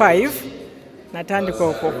 25 natandika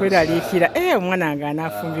okweraliikira omwana wange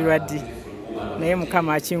anaafumbirwa ddi naye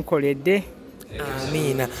Mukama akinkoledde.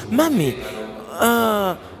 Amiina. Mami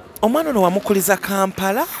omwana ono wamukuliza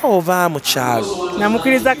Kampala oba mu kyalo?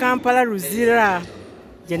 Namukuliza Kampala Luzira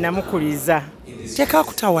gye namukuliza. Teeka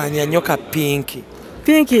kutawaanya nnyo ka Pinkie.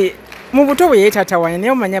 Pinkie mu buto bwe yeetatawaanya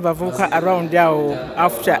naye omanya abavubuka around awo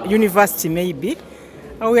after university maybe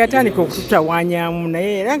awo yatandika okututawaanyamu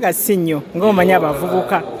naye era nga si nnyo ng'omanya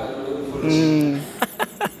abavubuka.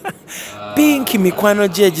 Pinkie mikwano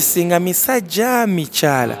gye egisinga misajja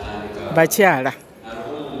mikyala? Bakyala.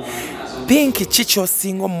 Pinkie ki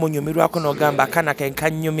ky'osinga omunyumirwako n'ogamba akaana ke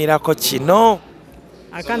kannyumirako kino?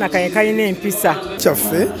 Akaana ke kalina empisa.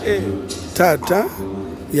 Kyaffe taata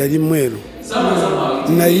yali mweru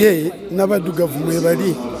naye n'abaddugavu mwe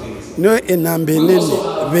bali naye enamba enene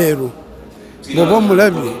beeru. Bw'oba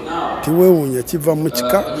omulabye tiweewuunya kiva mu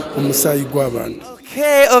kika omusaayi gw'abantu.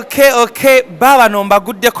 Okay. Baba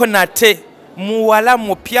nombaguddeko nate. Muwala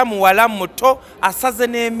mupya muwala muto asaze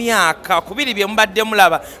n'emyaka kubiri bye mubadde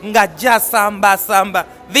mulaba ng'ajja asamba.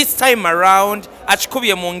 This time around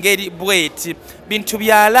akikubye mu ngeri bweti bintu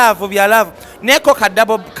bya love neko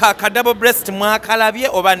ka double breast mwakalabye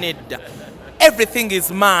oba nedda? Everything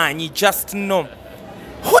is mine, you just know.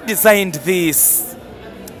 Who designed this?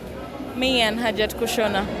 Me and Hajat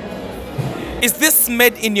Kushona. Is this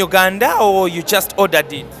made in Uganda or you just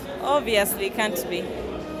ordered it? Obviously can't be.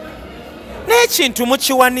 N'ekintu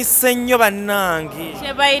mukiwanise nnyo bannange.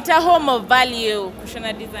 Kye bayita home of value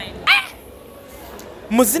Kushona design.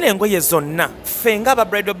 Muzina engoye zonna ffe nga aba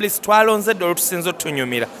Bridal Bliss twalonzedde olutusinza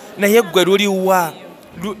otunyumira naye ggwe luliwa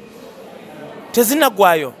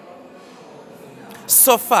tezinagwayo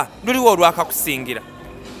sofa luliwo olwakakusingira?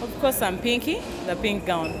 Of course I'm Pinkie, the pink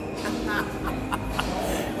gown.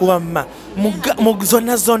 Wamma mu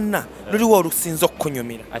zonna luliwo olusinza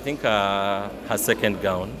okunyumira? I think her second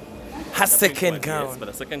gown. Her second gown. Yes, but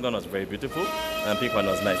the second gown was very beautiful and pink one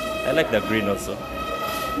was nice. I like the green also.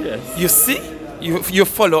 Yes. You see? You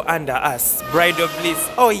follow under us, Bridal Bliss.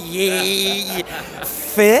 Oh yeah.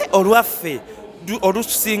 Fe olwaffe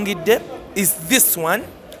olusingidde is this one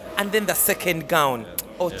and then the second gown.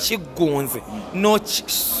 Kigunze. No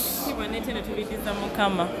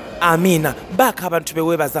Amina. Baaka abantu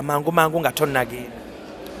bewebaza mangu nga tonnagenda.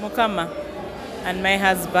 Mukama and my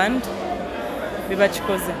husband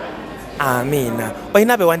bibakikoze. Amina.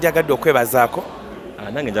 Oyina bewandyagadde okwebazaako?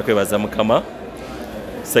 Nange nja kwebaza Mukama.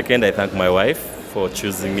 Second, I thank my wife for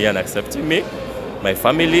choosing me and accepting me. My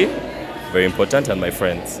family, very important, and my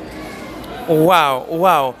friends.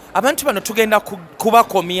 Wow. Abantu bano tugenda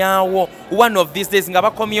kubakomyawo one of these days nga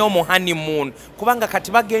bakomyewo mu honeymoon kubanga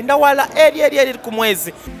kati bagenda wala eri ku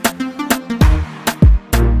mwezi.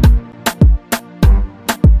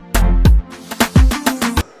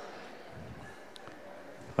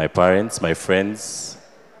 My parents, my friends,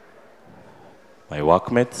 my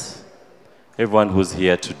workmates, everyone who's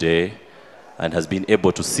here today and has been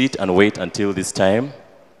able to sit and wait until this time,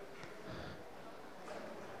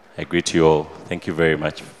 I greet you all. Thank you very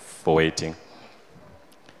much for waiting.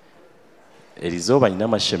 Erizoba nina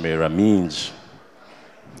amashemererwa mingi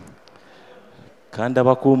kandi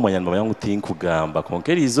abakumanya nibamanya ngu tinkugamba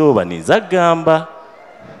konka erizoba nizagamba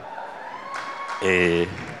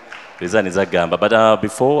nizagamba. But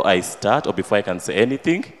before I start or before I can say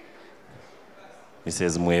anything,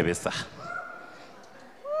 Mrs. Mwebesa.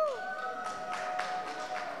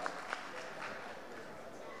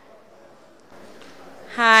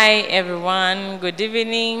 Hi everyone, good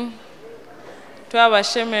evening.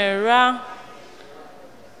 Twabashemererwa.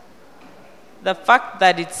 The fact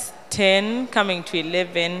that it's 10 coming to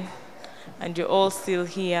 11 and you're all still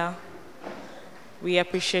here, we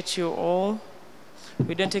appreciate you all.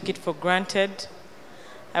 We don't take it for granted.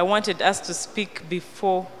 I wanted us to speak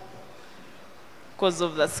before because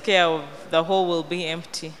of the scare of the hall will be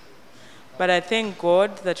empty. But I thank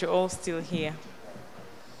God that you're all still here.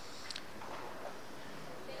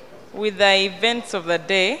 With the events of the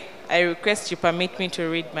day, I request you permit me to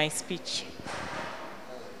read my speech.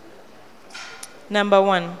 Number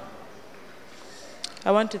 1,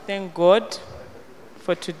 I want to thank God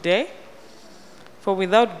for today, for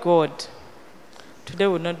without God, today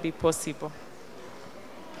would not be possible.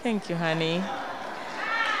 Thank you, honey.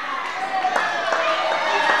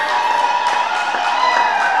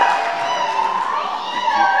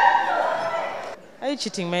 Are you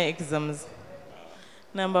cheating my exams?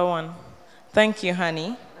 Number 1, thank you,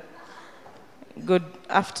 honey. Good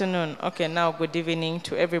afternoon. Okay, now good evening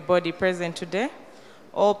to everybody present today.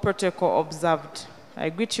 All protocol observed. I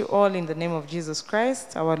greet you all in the name of Jesus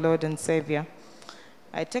Christ, our Lord and Savior.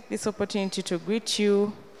 I take this opportunity to greet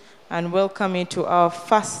you and welcome you to our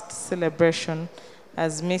first celebration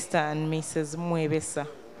as Mr. and Mrs. Mwebesa.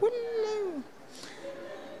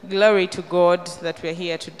 Glory to God that we are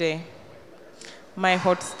here today. My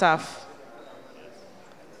hot staff.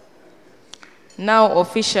 Now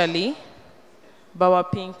officially, Bawa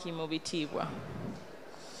Pinkie Mubitibwa.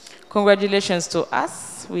 Congratulations to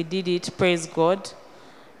us. We did it. Praise God.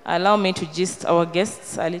 Allow me to gist our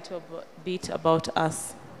guests a little bit about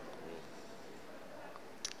us.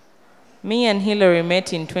 Me and Hillary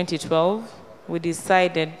met in 2012. We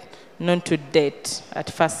decided not to date at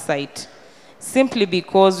first sight, simply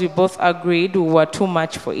because we both agreed we were too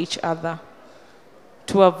much for each other.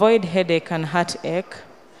 To avoid headache and heartache,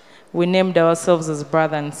 we named ourselves as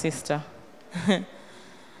brother and sister.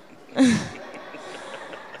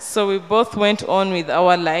 So we both went on with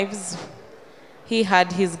our lives. He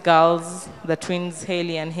had his girls, the twins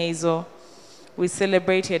Haley and Hazel. We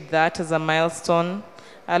celebrated that as a milestone.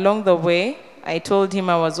 Along the way, I told him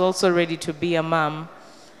I was also ready to be a mom.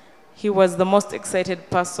 He was the most excited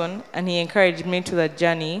person, and he encouraged me to the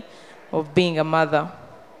journey of being a mother.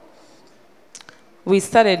 We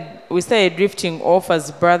started drifting off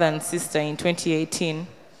as brother and sister in 2018.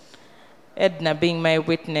 Edna being my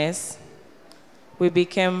witness, we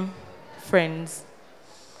became friends.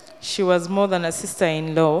 She was more than a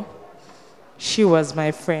sister-in-law. She was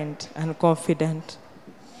my friend and confidant.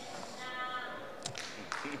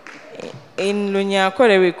 In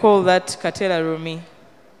Lunyakore, we call that Katela Rumi.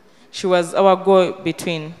 She was our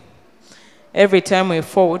go-between. Every time we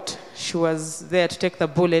fought, she was there to take the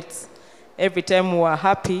bullets. Every time we were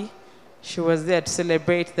happy, she was there to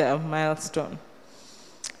celebrate the milestone.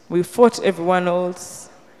 We fought everyone else.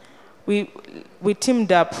 We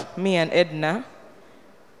teamed up, me and Edna.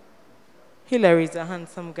 Hillary is a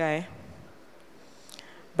handsome guy.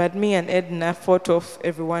 But me and Edna fought off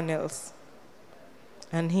everyone else.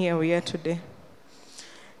 And here we are today.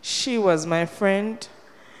 She was my friend,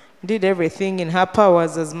 did everything in her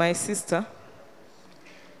powers as my sister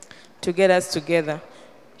to get us together.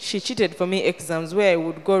 She cheated for me exams where I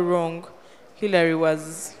would go wrong. Hillary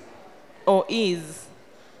was, or is,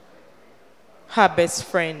 her best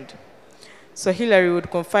friend. So Hillary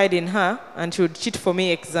would confide in her and she would cheat for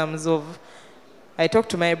me exams of, I talked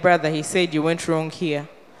to my brother, he said you went wrong here.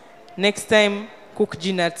 Next time, cook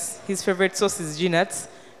G-nuts, his favorite sauce is G-nuts,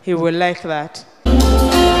 he will like that.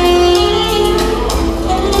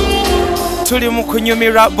 Tuli mu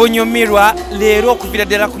kunyumirwa bunyumirwa leero okuvira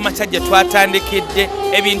ddala ku makya gye twatandikidde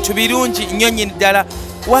ebintu birungi nnyo nnyini ddala.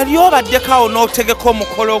 Wali obaddeko n'otegeka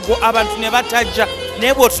omukolo gwo abantu ne batajja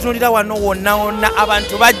naye bw'otunuulira wano wonna wonna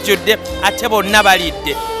abantu bajjudde ate bonna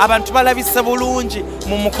balidde. Abantu balabise bulungi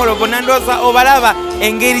mu mukolo gwo nandooza obalaba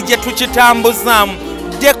engeri gye tukitambuzaamu.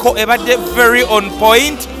 Deko ebadde very on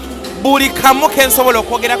point. Buli kamu ke nsobola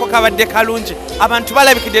okwogerako kabadde kalungi. Abantu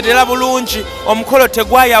balabikidde ddala bulungi. Omukolo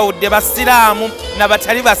tegwayawudde basiraamu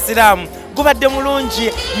n'abatali basiraamu. Gubadde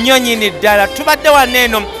mulungi nnyo nnyini ddala. Tubadde wano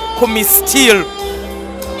eno ku Mistil.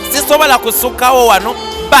 Sisobola kusukkawo wano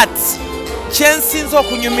but kyensinza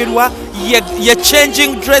okunyumirwa ye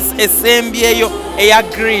changing dress esembyeyo eya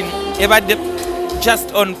green ebadde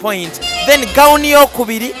just on point. Then gown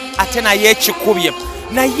y'okubiri ate naye ekikubye.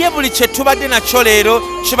 Naye buli kye tubadde nakyo leero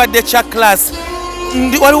kibadde kya class.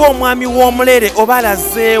 Waliwo omwami w'omulere oba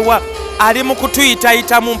alazeewa ali mu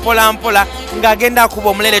kutuyitayitamu mpolampola ng'agenda akuba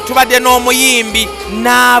omulere. Tubadde n'omuyimbi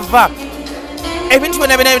n'ava. Ebintu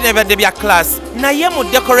byonna bibadde bya class. Naye mu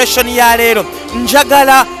decoration ya leero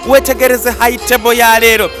njagala weetegereze high table ya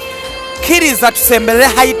leero. Kkiriza tusembere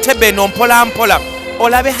high table eno mpolampola.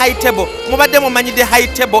 Olabe high table. Mubadde mumanyidde high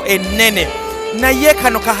table ennene. Naye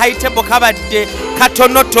kano ka high table kabadde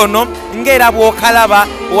katonotono ng'era bw'okalaba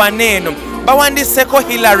waneeno. bawandiseko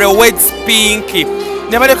Hillary Weds Pinkie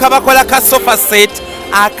ne baleka bakola ka sofa set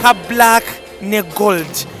aka black ne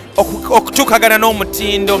gold okutukagana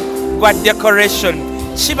n'omutindo gwa decoration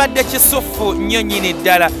kibadde kisufu nnyo nnyini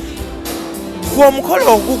ddala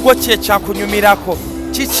gw'omukolo ogugwo ki ekyakunyumirako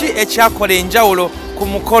kiki ekyakola enjawulo ku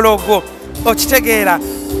mukolo gwo okitegeera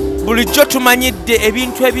bulijjo tumanyidde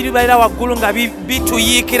ebintu ebiribalira waggulu nga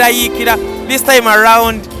bituyiikirayiikira this time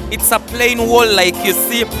around it's a plain wall like you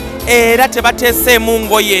see era tebateeseemu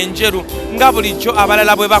ngoye enjeru nga bulijjo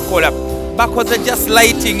abalala bwe bakoze just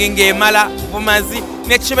lighting ng'emala bumazi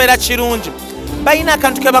nekibeera kirungi balina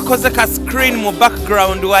akantu ke bakoze ka screen mu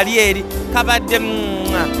background wali eri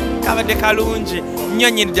kabadde kalungi nnyo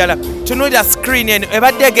nnyini ddala tunuulira screen eno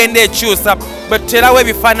ebadde egenda ekyusa bwe tuterawo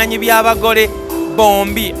ebifaananyi by'abagole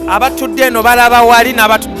bombi abatudde eno balaba wali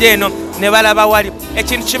n'abatudde eno ne balaba wali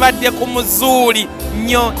ekintu kibadde ku muzuuli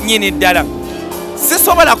nnyo nnyini ddala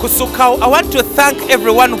sisobola kusukkawo. I want to thank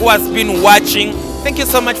everyone who has been watching. Thank you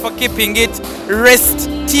so much for keeping it. Rest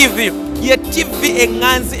TV ye TV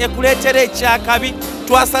enganzi ekuleetera ekyakabi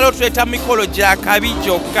twasala otuleeta mikolo gyakabi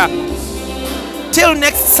gyokka. Till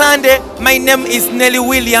next Sunday, my name is Nelly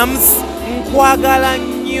Williams. Nkwagala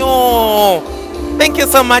nnyo. Thank you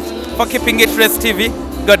so much for keeping it Rest TV.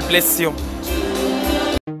 God bless you.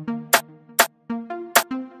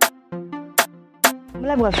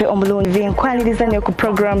 Mulabu waffe omulungi nkwaniriza nnyo ku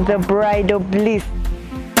program The Bridal Bliss.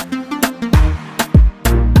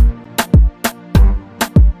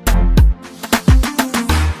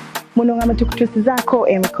 Muno nga mutukutuusizaako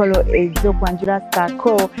emikolo ez'okwanjula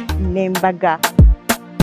ssaako n'embaga.